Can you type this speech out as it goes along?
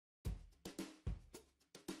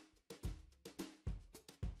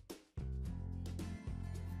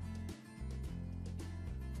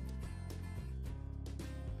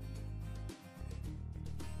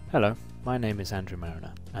Hello, my name is Andrew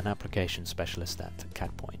Mariner, an application specialist at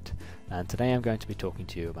CADpoint, and today I'm going to be talking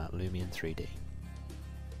to you about Lumion 3D.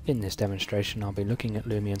 In this demonstration I'll be looking at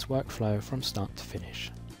Lumion's workflow from start to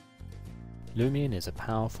finish. Lumion is a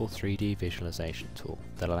powerful 3D visualization tool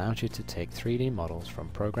that allows you to take 3D models from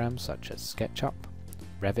programs such as SketchUp,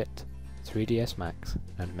 Revit, 3ds Max,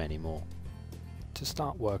 and many more. To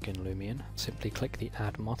start work in Lumion, simply click the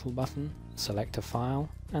Add Model button, select a file,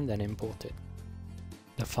 and then import it.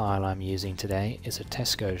 The file I'm using today is a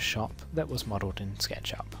Tesco's shop that was modelled in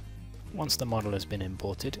SketchUp. Once the model has been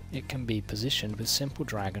imported, it can be positioned with simple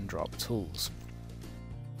drag and drop tools.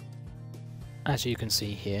 As you can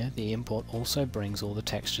see here, the import also brings all the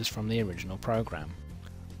textures from the original program.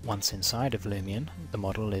 Once inside of Lumion, the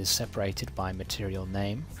model is separated by material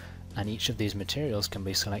name, and each of these materials can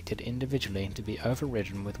be selected individually to be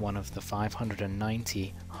overridden with one of the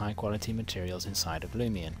 590 high-quality materials inside of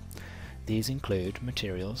Lumion. These include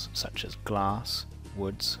materials such as glass,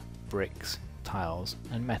 woods, bricks, tiles,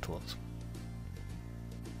 and metals.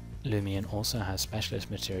 Lumion also has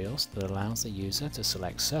specialist materials that allows the user to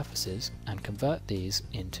select surfaces and convert these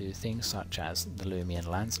into things such as the Lumion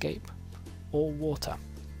landscape or water.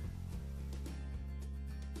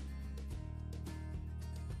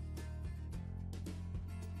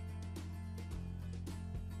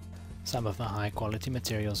 Some of the high quality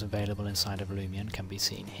materials available inside of Lumion can be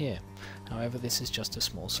seen here, however this is just a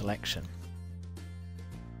small selection.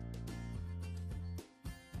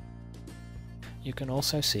 You can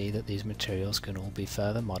also see that these materials can all be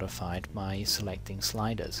further modified by selecting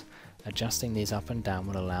sliders. Adjusting these up and down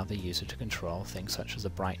will allow the user to control things such as the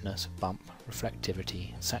brightness, bump,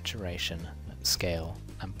 reflectivity, saturation, scale,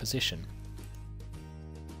 and position.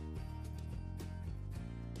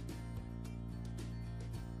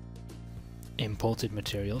 Imported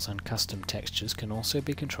materials and custom textures can also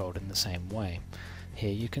be controlled in the same way.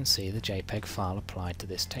 Here you can see the JPEG file applied to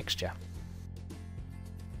this texture.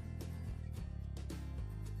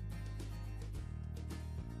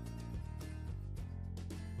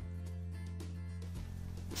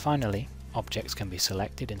 Finally, objects can be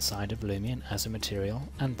selected inside of Lumion as a material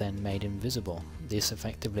and then made invisible. This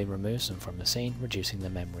effectively removes them from the scene, reducing the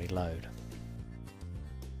memory load.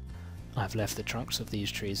 I've left the trunks of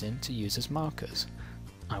these trees in to use as markers.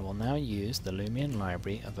 I will now use the Lumion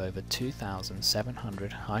library of over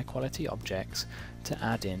 2,700 high quality objects to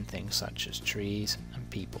add in things such as trees and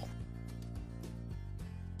people.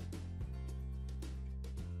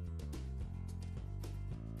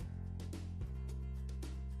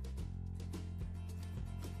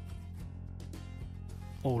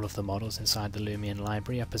 All of the models inside the Lumion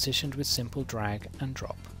library are positioned with simple drag and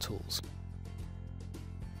drop tools.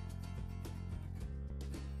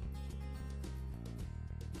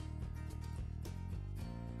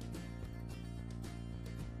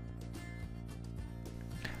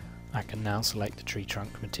 I can now select the tree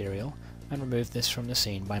trunk material and remove this from the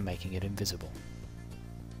scene by making it invisible.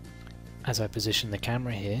 As I position the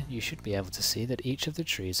camera here, you should be able to see that each of the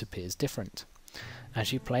trees appears different.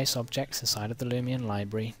 As you place objects inside of the Lumion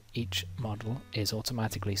library, each model is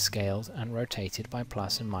automatically scaled and rotated by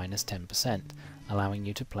plus and minus 10%, allowing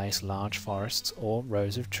you to place large forests or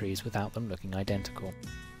rows of trees without them looking identical.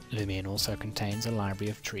 Lumion also contains a library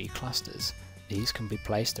of tree clusters. These can be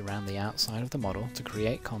placed around the outside of the model to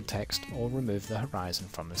create context or remove the horizon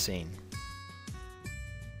from the scene.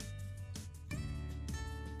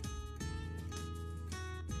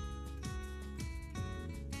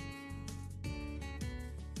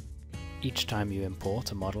 Each time you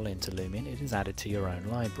import a model into Lumion, it is added to your own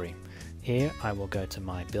library. Here I will go to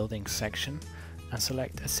my Buildings section and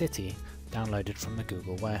select a city downloaded from the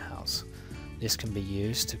Google warehouse. This can be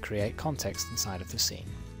used to create context inside of the scene.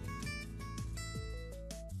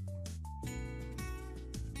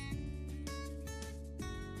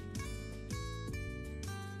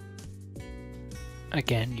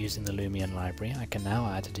 Again, using the Lumion library, I can now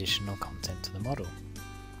add additional content to the model.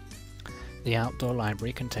 The outdoor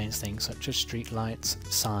library contains things such as street lights,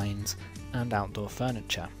 signs, and outdoor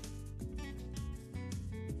furniture.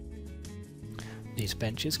 These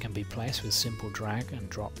benches can be placed with simple drag and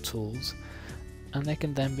drop tools, and they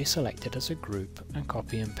can then be selected as a group and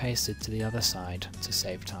copy and pasted to the other side to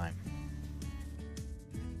save time.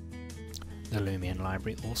 The Lumion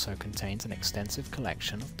library also contains an extensive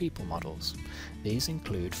collection of people models. These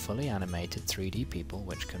include fully animated 3D people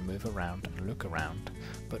which can move around and look around,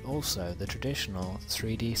 but also the traditional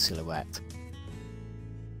 3D silhouette.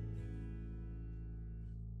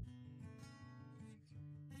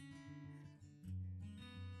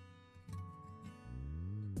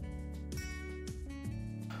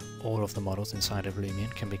 All of the models inside of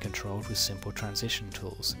Lumion can be controlled with simple transition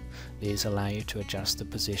tools. These allow you to adjust the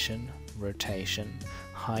position, rotation,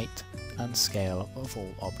 height and scale of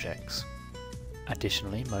all objects.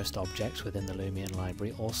 Additionally, most objects within the Lumion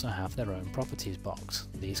library also have their own properties box.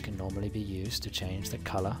 These can normally be used to change the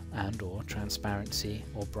colour and/or transparency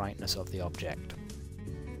or brightness of the object.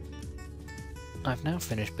 I've now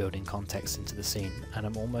finished building context into the scene and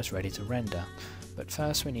I'm almost ready to render, but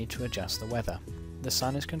first we need to adjust the weather. The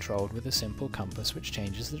sun is controlled with a simple compass which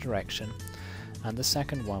changes the direction, and the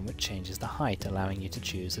second one which changes the height, allowing you to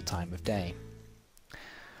choose the time of day.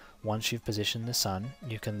 Once you've positioned the sun,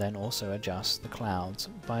 you can then also adjust the clouds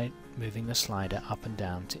by moving the slider up and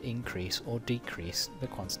down to increase or decrease the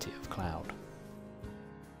quantity of cloud.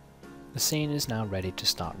 The scene is now ready to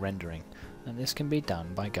start rendering, and this can be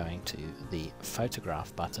done by going to the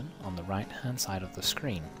photograph button on the right hand side of the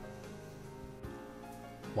screen.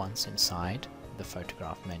 Once inside the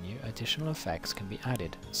photograph menu, additional effects can be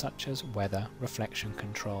added, such as weather, reflection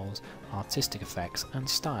controls, artistic effects and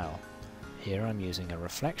style. Here I'm using a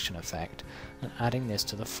reflection effect and adding this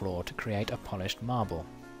to the floor to create a polished marble.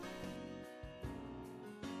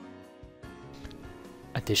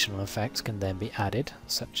 Additional effects can then be added,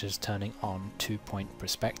 such as turning on 2-point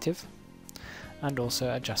perspective and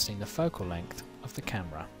also adjusting the focal length of the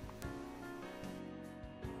camera.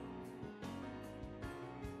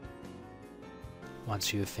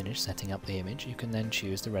 Once you have finished setting up the image, you can then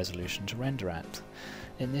choose the resolution to render at.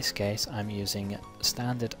 In this case, I'm using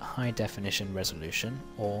standard high definition resolution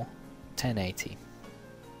or 1080.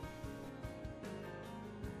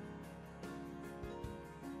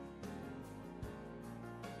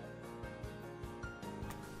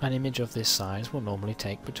 An image of this size will normally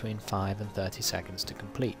take between 5 and 30 seconds to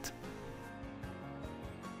complete.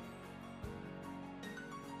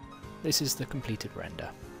 This is the completed render.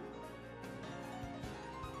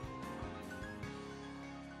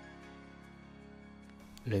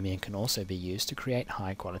 Lumion can also be used to create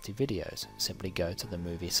high quality videos. Simply go to the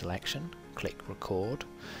movie selection, click record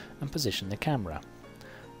and position the camera.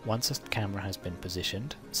 Once the camera has been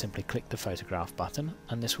positioned, simply click the photograph button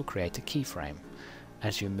and this will create a keyframe.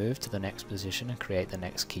 As you move to the next position and create the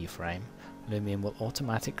next keyframe, Lumion will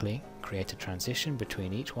automatically create a transition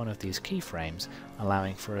between each one of these keyframes,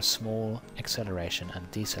 allowing for a small acceleration and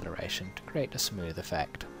deceleration to create a smooth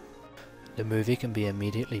effect. The movie can be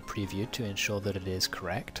immediately previewed to ensure that it is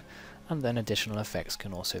correct, and then additional effects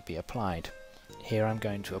can also be applied. Here I'm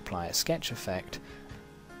going to apply a sketch effect.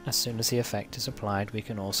 As soon as the effect is applied, we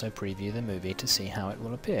can also preview the movie to see how it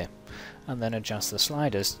will appear, and then adjust the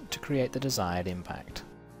sliders to create the desired impact.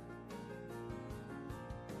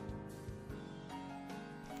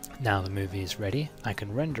 Now the movie is ready, I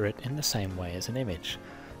can render it in the same way as an image.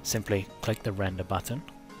 Simply click the render button,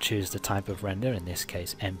 choose the type of render, in this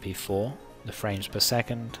case MP4, the frames per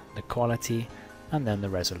second, the quality, and then the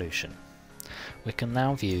resolution. We can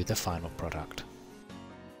now view the final product.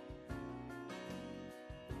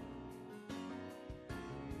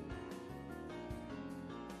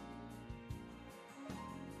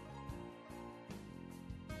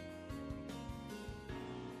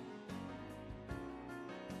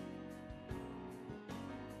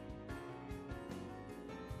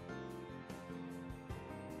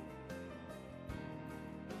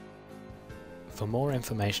 For more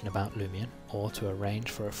information about Lumion or to arrange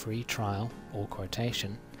for a free trial or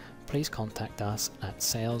quotation, please contact us at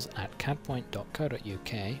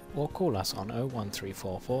sales@cadpoint.co.uk or call us on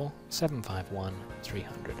 01344 751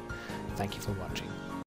 300. Thank you for watching.